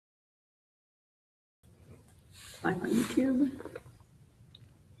Live on YouTube.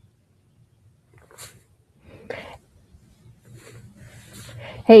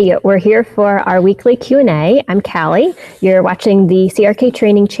 Hey, we're here for our weekly Q&A. I'm Callie. You're watching the CRK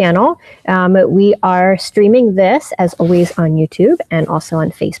Training channel. We are streaming this, as always, on YouTube and also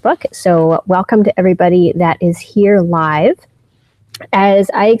on Facebook. So welcome to everybody that is here live. As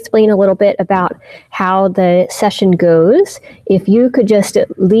I explain a little bit about how the session goes, if you could just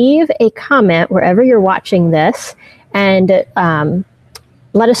leave a comment wherever you're watching this and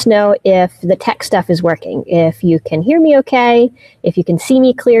let us know if the tech stuff is working, if you can hear me okay, if you can see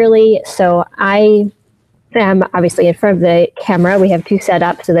me clearly. So I am obviously in front of the camera. We have two set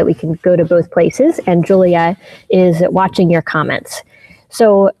up so that we can go to both places, and Julia is watching your comments.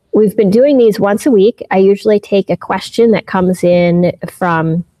 So we've been doing these once a week. I usually take a question that comes in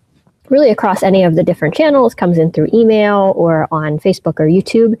from really across any of the different channels, comes in through email or on Facebook or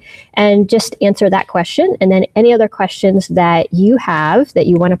YouTube, and just answer that question. And then any other questions that you have that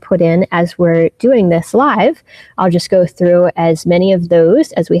you want to put in as we're doing this live, I'll just go through as many of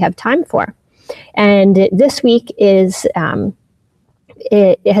those as we have time for. And this week is,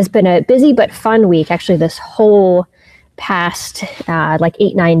 it has been a busy but fun week, actually this whole past like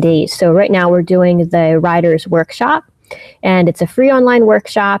 8-9 days. So right now we're doing the Riders Workshop, and it's a free online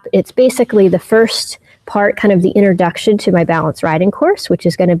workshop. It's basically the first part, kind of the introduction to my balanced riding course, which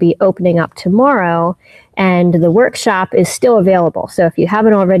is going to be opening up tomorrow. And the workshop is still available. So if you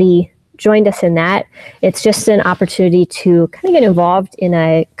haven't already joined us in that, it's just an opportunity to kind of get involved in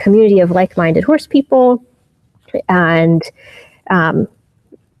a community of like-minded horse people and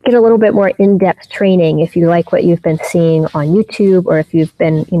get a little bit more in-depth training if you like what you've been seeing on YouTube, or if you've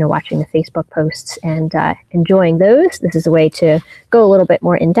been, watching the Facebook posts and enjoying those. This is a way to go a little bit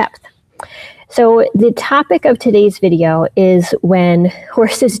more in-depth. So the topic of today's video is when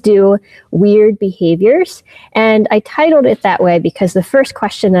horses do weird behaviors. And I titled it that way because the first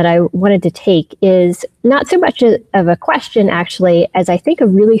question that I wanted to take is not so much of a question, actually, as I think a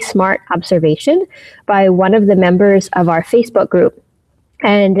really smart observation by one of the members of our Facebook group.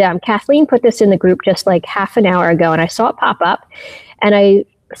 And Kathleen put this in the group just like half an hour ago, and I saw it pop up, and I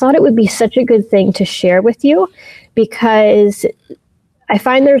thought it would be such a good thing to share with you, because I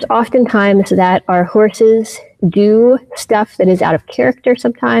find there's often times that our horses do stuff that is out of character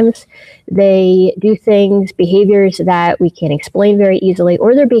sometimes. They do things, behaviors that we can't explain very easily,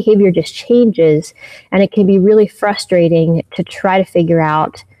 or their behavior just changes, and it can be really frustrating to try to figure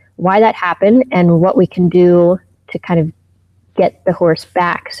out why that happened and what we can do to kind of get the horse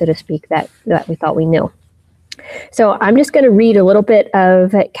back, so to speak, that we thought we knew. So I'm just going to read a little bit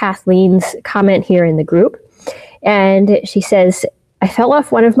of Kathleen's comment here in the group. And she says, "I fell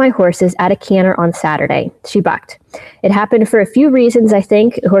off one of my horses at a canter on Saturday. She bucked. It happened for a few reasons, I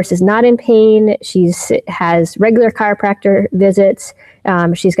think. The horse is not in pain. She has regular chiropractor visits.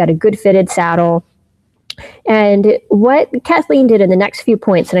 She's got a good fitted saddle." And what Kathleen did in the next few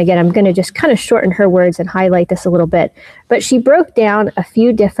points, and again, I'm going to just kind of shorten her words and highlight this a little bit, but she broke down a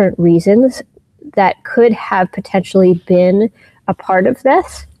few different reasons that could have potentially been a part of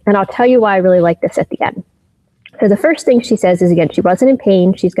this. And I'll tell you why I really like this at the end. So the first thing she says is, again, she wasn't in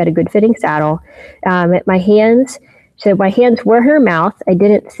pain. She's got a good fitting saddle. My hands were in her mouth. I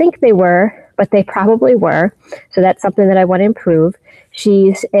didn't think they were, but they probably were. So that's something that I want to improve.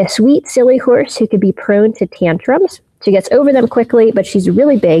 She's a sweet, silly horse who could be prone to tantrums. She gets over them quickly, but she's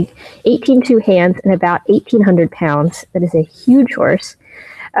really big, 18-2 hands and about 1,800 pounds. That is a huge horse.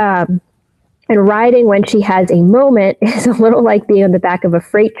 And riding when she has a moment is a little like being on the back of a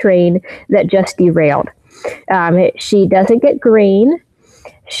freight train that just derailed. She doesn't get grain.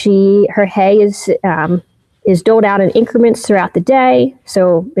 Her hay is doled out in increments throughout the day.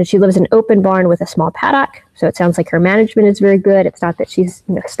 So she lives in an open barn with a small paddock. So it sounds like her management is very good. It's not that she's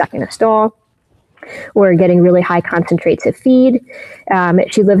stuck in a stall or getting really high concentrates of feed.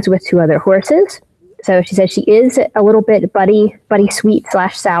 She lives with 2 other horses. So she says she is a little bit buddy sweet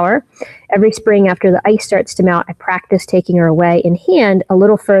 / sour. Every spring after the ice starts to melt, I practice taking her away in hand a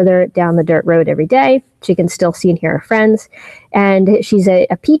little further down the dirt road every day. She can still see and hear her friends. And she's a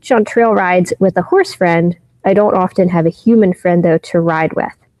peach on trail rides with a horse friend. I don't often have a human friend, though, to ride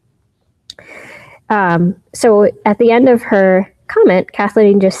with. So at the end of her comment,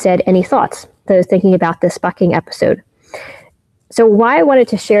 Kathleen just said, "Any thoughts?" So thinking about this bucking episode. So why I wanted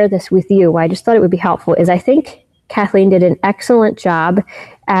to share this with you, why I just thought it would be helpful, is I think Kathleen did an excellent job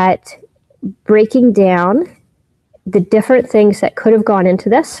at breaking down the different things that could have gone into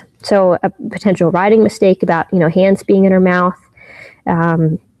this. So a potential riding mistake about, hands being in her mouth,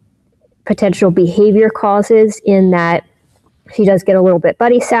 potential behavior causes in that She does get a little bit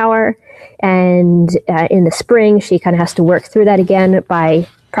buddy sour, and in the spring, she kind of has to work through that again by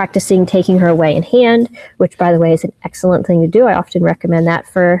practicing taking her away in hand, which, by the way, is an excellent thing to do. I often recommend that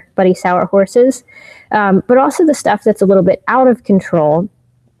for buddy sour horses. But also the stuff that's a little bit out of control,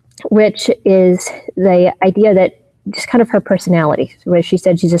 which is the idea that just kind of her personality, where she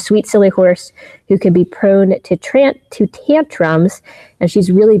said she's a sweet, silly horse who can be prone to tantrums, and she's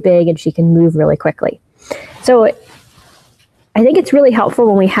really big and she can move really quickly. So I think it's really helpful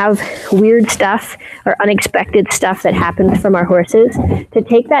when we have weird stuff or unexpected stuff that happens from our horses to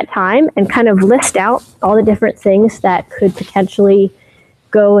take that time and kind of list out all the different things that could potentially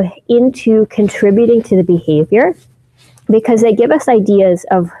go into contributing to the behavior, because they give us ideas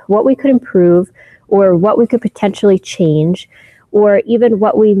of what we could improve or what we could potentially change, or even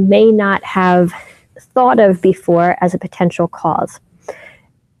what we may not have thought of before as a potential cause.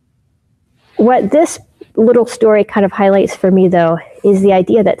 What this little story kind of highlights for me, though, is the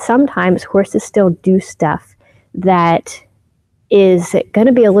idea that sometimes horses still do stuff that is going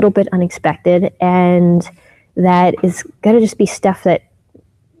to be a little bit unexpected, and that is going to just be stuff that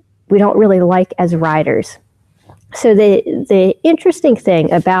we don't really like as riders. So the interesting thing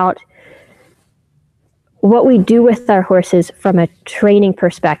about what we do with our horses from a training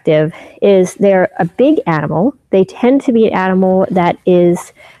perspective is they're a big animal. They tend to be an animal that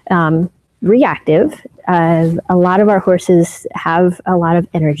is reactive. A lot of our horses have a lot of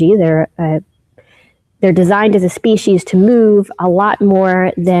energy. They're designed as a species to move a lot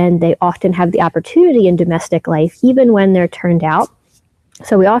more than they often have the opportunity in domestic life, even when they're turned out.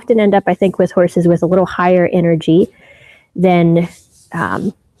 So we often end up, I think, with horses with a little higher energy than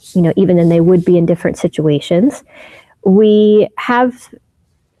even than they would be in different situations. We have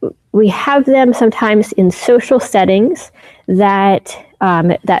them sometimes in social settings that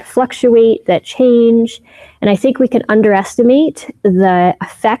fluctuate, that change, and I think we can underestimate the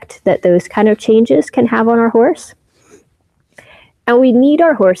effect that those kind of changes can have on our horse. And we need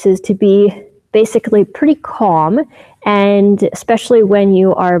our horses to be basically pretty calm, and especially when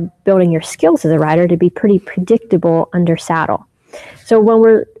you are building your skills as a rider, to be pretty predictable under saddle. So when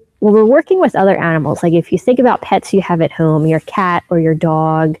we're working with other animals, like if you think about pets you have at home, your cat or your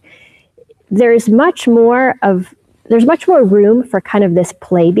dog, there's much more room for kind of this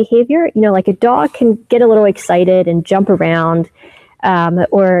play behavior. Like a dog can get a little excited and jump around,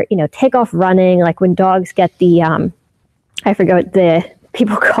 or take off running. Like when dogs get the I forget what the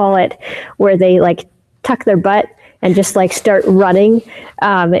people call it, where they like tuck their butt and just like start running.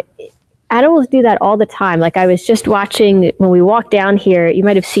 Animals do that all the time. Like I was just watching when we walked down here, you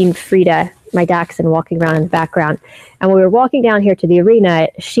might have seen Frida, my dachshund, walking around in the background. And when we were walking down here to the arena,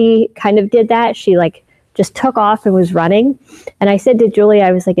 she kind of did that. She like just took off and was running. And I said to Julie,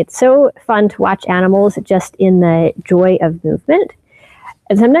 I was like, it's so fun to watch animals just in the joy of movement.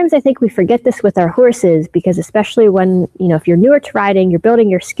 And sometimes I think we forget this with our horses, because especially when, if you're newer to riding, you're building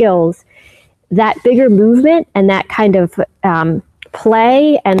your skills, that bigger movement and that kind of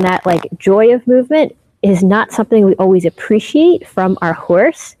play and that like joy of movement is not something we always appreciate from our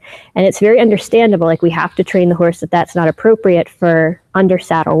horse. And it's very understandable. Like we have to train the horse that that's not appropriate for under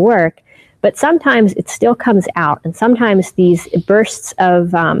saddle work. But sometimes it still comes out. And sometimes these bursts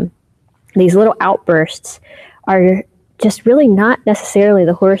of, these little outbursts are just really not necessarily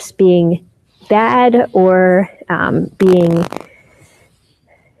the horse being bad or being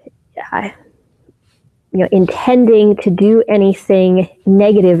intending to do anything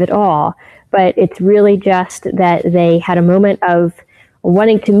negative at all, but it's really just that they had a moment of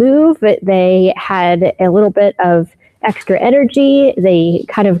wanting to move, but they had a little bit of extra energy. They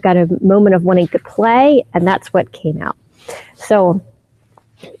kind of got a moment of wanting to play, and that's what came out. So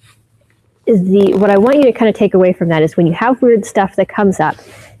what I want you to kind of take away from that is when you have weird stuff that comes up,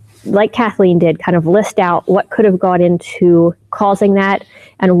 like Kathleen did, kind of list out what could have gone into causing that,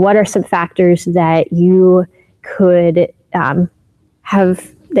 and what are some factors that you could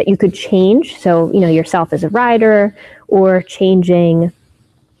that you could change. So, yourself as a rider, or changing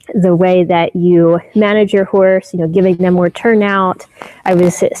the way that you manage your horse, giving them more turnout. I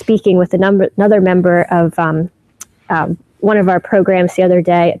was speaking with another member of one of our programs the other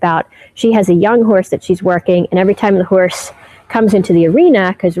day about, she has a young horse that she's working, and every time the horse comes into the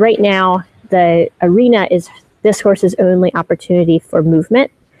arena, because right now the arena is this horse's only opportunity for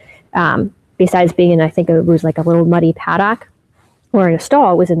movement, besides being in, I think it was like a little muddy paddock or in a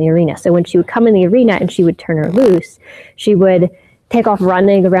stall, was in the arena. So when she would come in the arena and she would turn her loose, she would take off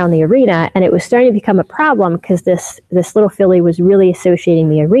running around the arena, and it was starting to become a problem because this little filly was really associating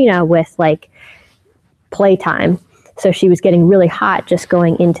the arena with like playtime. So she was getting really hot just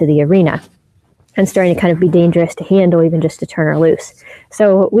going into the arena. and starting to kind of be dangerous to handle, even just to turn her loose.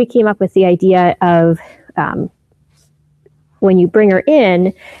 So we came up with the idea of when you bring her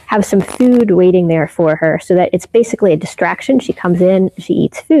in, have some food waiting there for her so that it's basically a distraction. She comes in, she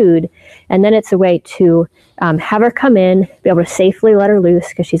eats food, and then it's a way to have her come in, be able to safely let her loose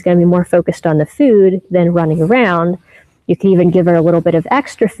because she's going to be more focused on the food than running around. You can even give her a little bit of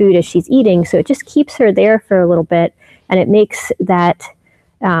extra food as she's eating, so it just keeps her there for a little bit, and it makes that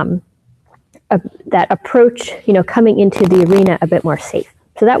that approach, coming into the arena a bit more safe.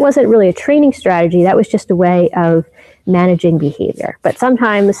 So that wasn't really a training strategy. That was just a way of managing behavior. But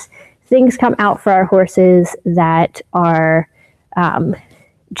sometimes things come out for our horses that are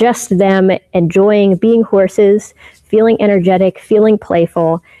just them enjoying being horses, feeling energetic, feeling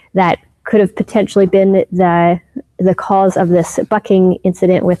playful, that could have potentially been the cause of this bucking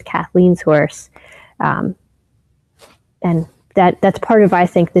incident with Kathleen's horse. And that's part of, I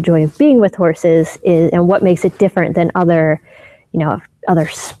think, the joy of being with horses and what makes it different than other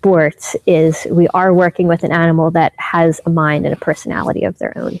sports is we are working with an animal that has a mind and a personality of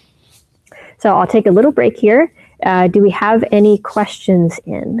their own. So I'll take a little break here. Do we have any questions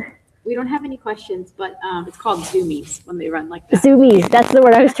in? We don't have any questions, but it's called zoomies when they run like that. Zoomies, that's the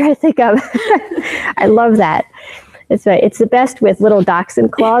word I was trying to think of. I love that. It's right. It's the best with little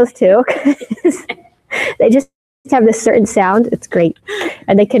dachshund claws too. They just have this certain sound. It's great.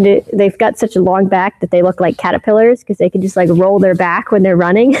 And they've got such a long back that they look like caterpillars because they can just like roll their back when they're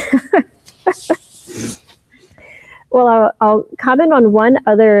running. Well, I'll comment on one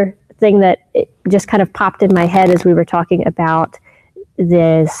other thing that just kind of popped in my head as we were talking about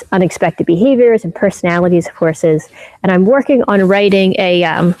this unexpected behaviors and personalities of horses. And I'm working on writing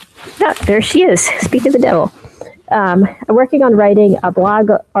there she is, speak of the devil. I'm working on writing a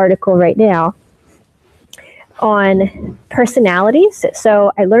blog article right now on personalities.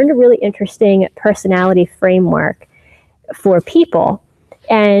 So I learned a really interesting personality framework for people.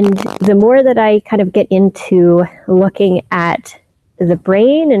 And the more that I kind of get into looking at the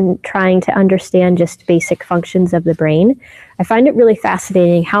brain and trying to understand just basic functions of the brain, I find it really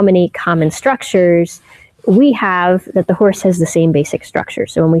fascinating how many common structures we have that the horse has the same basic structure.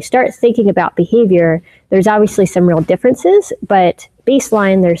 So when we start thinking about behavior, there's obviously some real differences, but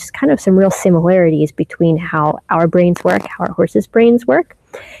baseline, there's kind of some real similarities between how our brains work, how our horses' brains work.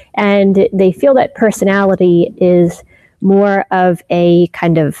 And they feel that personality is more of a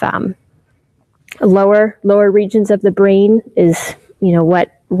kind of lower regions of the brain is,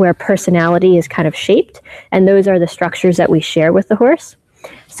 where personality is kind of shaped. And those are the structures that we share with the horse.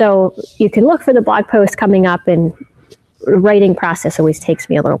 So you can look for the blog post coming up, and writing process always takes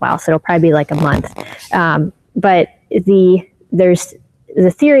me a little while. So it'll probably be like a month. But there's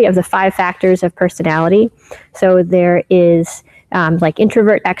the theory of the 5 factors of personality. So there is like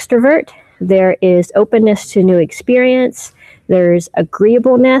introvert, extrovert. There is openness to new experience. There's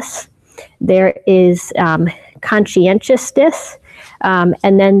agreeableness. There is conscientiousness.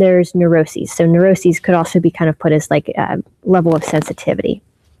 And then there's neuroses. So neuroses could also be kind of put as like a level of sensitivity.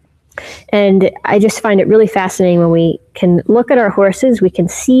 And I just find it really fascinating when we can look at our horses, we can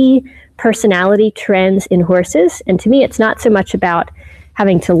see personality trends in horses. And to me, it's not so much about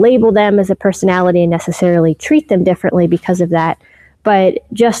having to label them as a personality and necessarily treat them differently because of that, but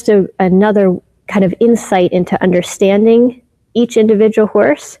just another kind of insight into understanding each individual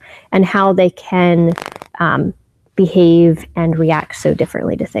horse and how they can behave and react so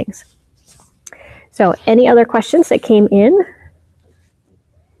differently to things. So any other questions that came in?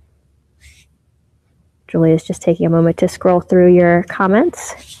 Julia's just taking a moment to scroll through your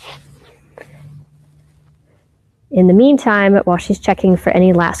comments. In the meantime, while she's checking for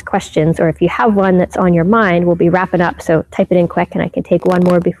any last questions, or if you have one that's on your mind, we'll be wrapping up. So type it in quick and I can take one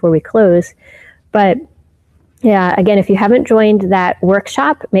more before we close. But yeah, again, if you haven't joined that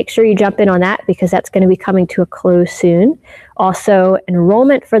workshop, make sure you jump in on that because that's going to be coming to a close soon. Also,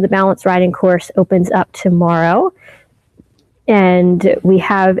 enrollment for the Balanced Riding course opens up tomorrow. And we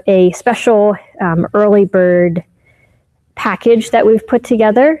have a special early bird package that we've put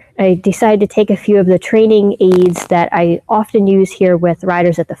together. I decided to take a few of the training aids that I often use here with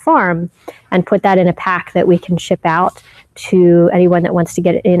riders at the farm and put that in a pack that we can ship out to anyone that wants to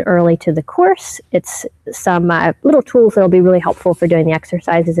get in early to the course. It's some little tools that will be really helpful for doing the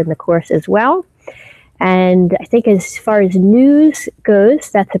exercises in the course as well. And I think as far as news goes,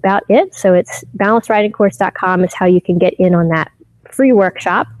 that's about it. So it's balancedridingcourse.com is how you can get in on that free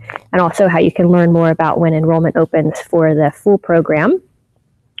workshop, and also how you can learn more about when enrollment opens for the full program.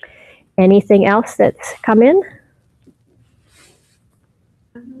 Anything else that's come in?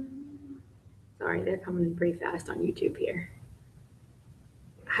 Sorry, they're coming in pretty fast on YouTube here.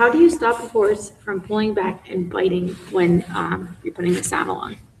 how do you stop a horse from pulling back and biting when you're putting the saddle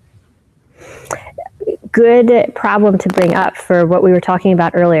on? Good problem to bring up for what we were talking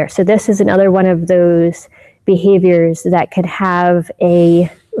about earlier. So this is another one of those behaviors that could have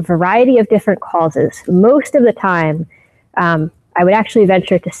a variety of different causes. Most of the time, I would actually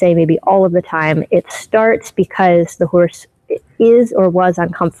venture to say maybe all of the time, it starts because the horse is or was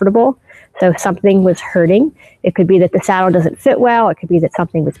uncomfortable. So something was hurting. It could be that the saddle doesn't fit well. It could be that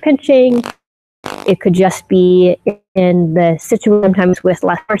something was pinching. It could just be in the situation. Sometimes with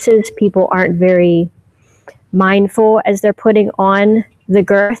less horses, people aren't very mindful as they're putting on the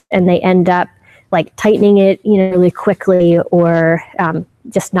girth, and they end up like tightening it, really quickly, or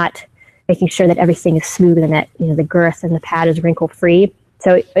just not making sure that everything is smooth and that the girth and the pad is wrinkle free.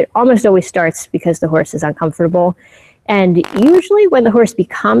 So it almost always starts because the horse is uncomfortable. And usually when the horse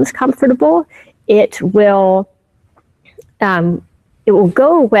becomes comfortable, it will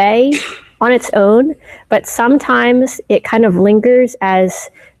go away on its own, but sometimes it kind of lingers as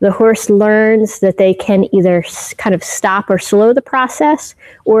the horse learns that they can either kind of stop or slow the process,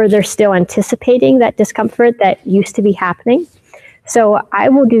 or they're still anticipating that discomfort that used to be happening. So I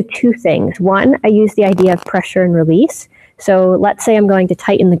will do two things. One, I use the idea of pressure and release. So let's say I'm going to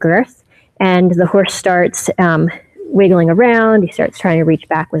tighten the girth and the horse starts wiggling around. He starts trying to reach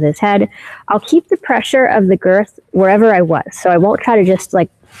back with his head. I'll keep the pressure of the girth wherever I was. So I won't try to just like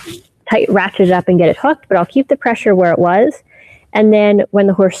ratchet it up and get it hooked, but I'll keep the pressure where it was. And then when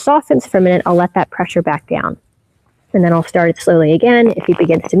the horse softens for a minute, I'll let that pressure back down. And then I'll start it slowly again. If he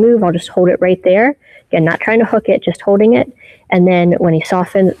begins to move, I'll just hold it right there. Again, not trying to hook it, just holding it. And then when he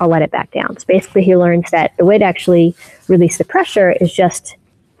softens, I'll let it back down. So basically he learns that the way to actually release the pressure is just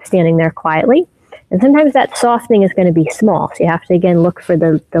standing there quietly. And sometimes that softening is going to be small. So you have to, again, look for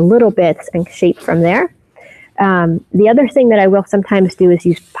the little bits and shape from there. The other thing that I will sometimes do is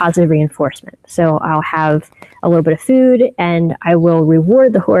use positive reinforcement. So I'll have a little bit of food and I will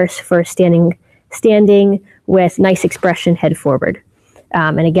reward the horse for standing with nice expression, head forward.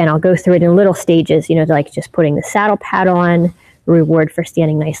 And again, I'll go through it in little stages, like just putting the saddle pad on, reward for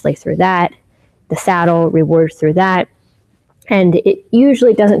standing nicely through that, the saddle, reward through that. And it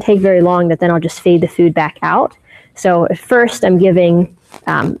usually doesn't take very long that then I'll just fade the food back out. So at first I'm giving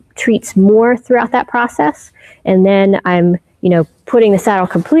treats more throughout that process. And then I'm, putting the saddle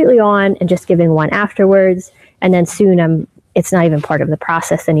completely on and just giving one afterwards. And then soon it's not even part of the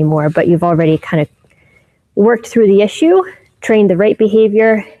process anymore, but you've already kind of worked through the issue, trained the right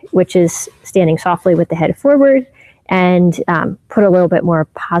behavior, which is standing softly with the head forward, and put a little bit more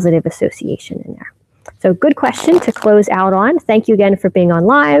positive association in there. So good question to close out on. Thank you again for being on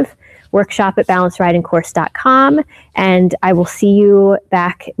live. Workshop at balanceridingcourse.com. And I will see you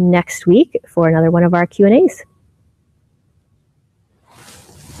back next week for another one of our Q&As.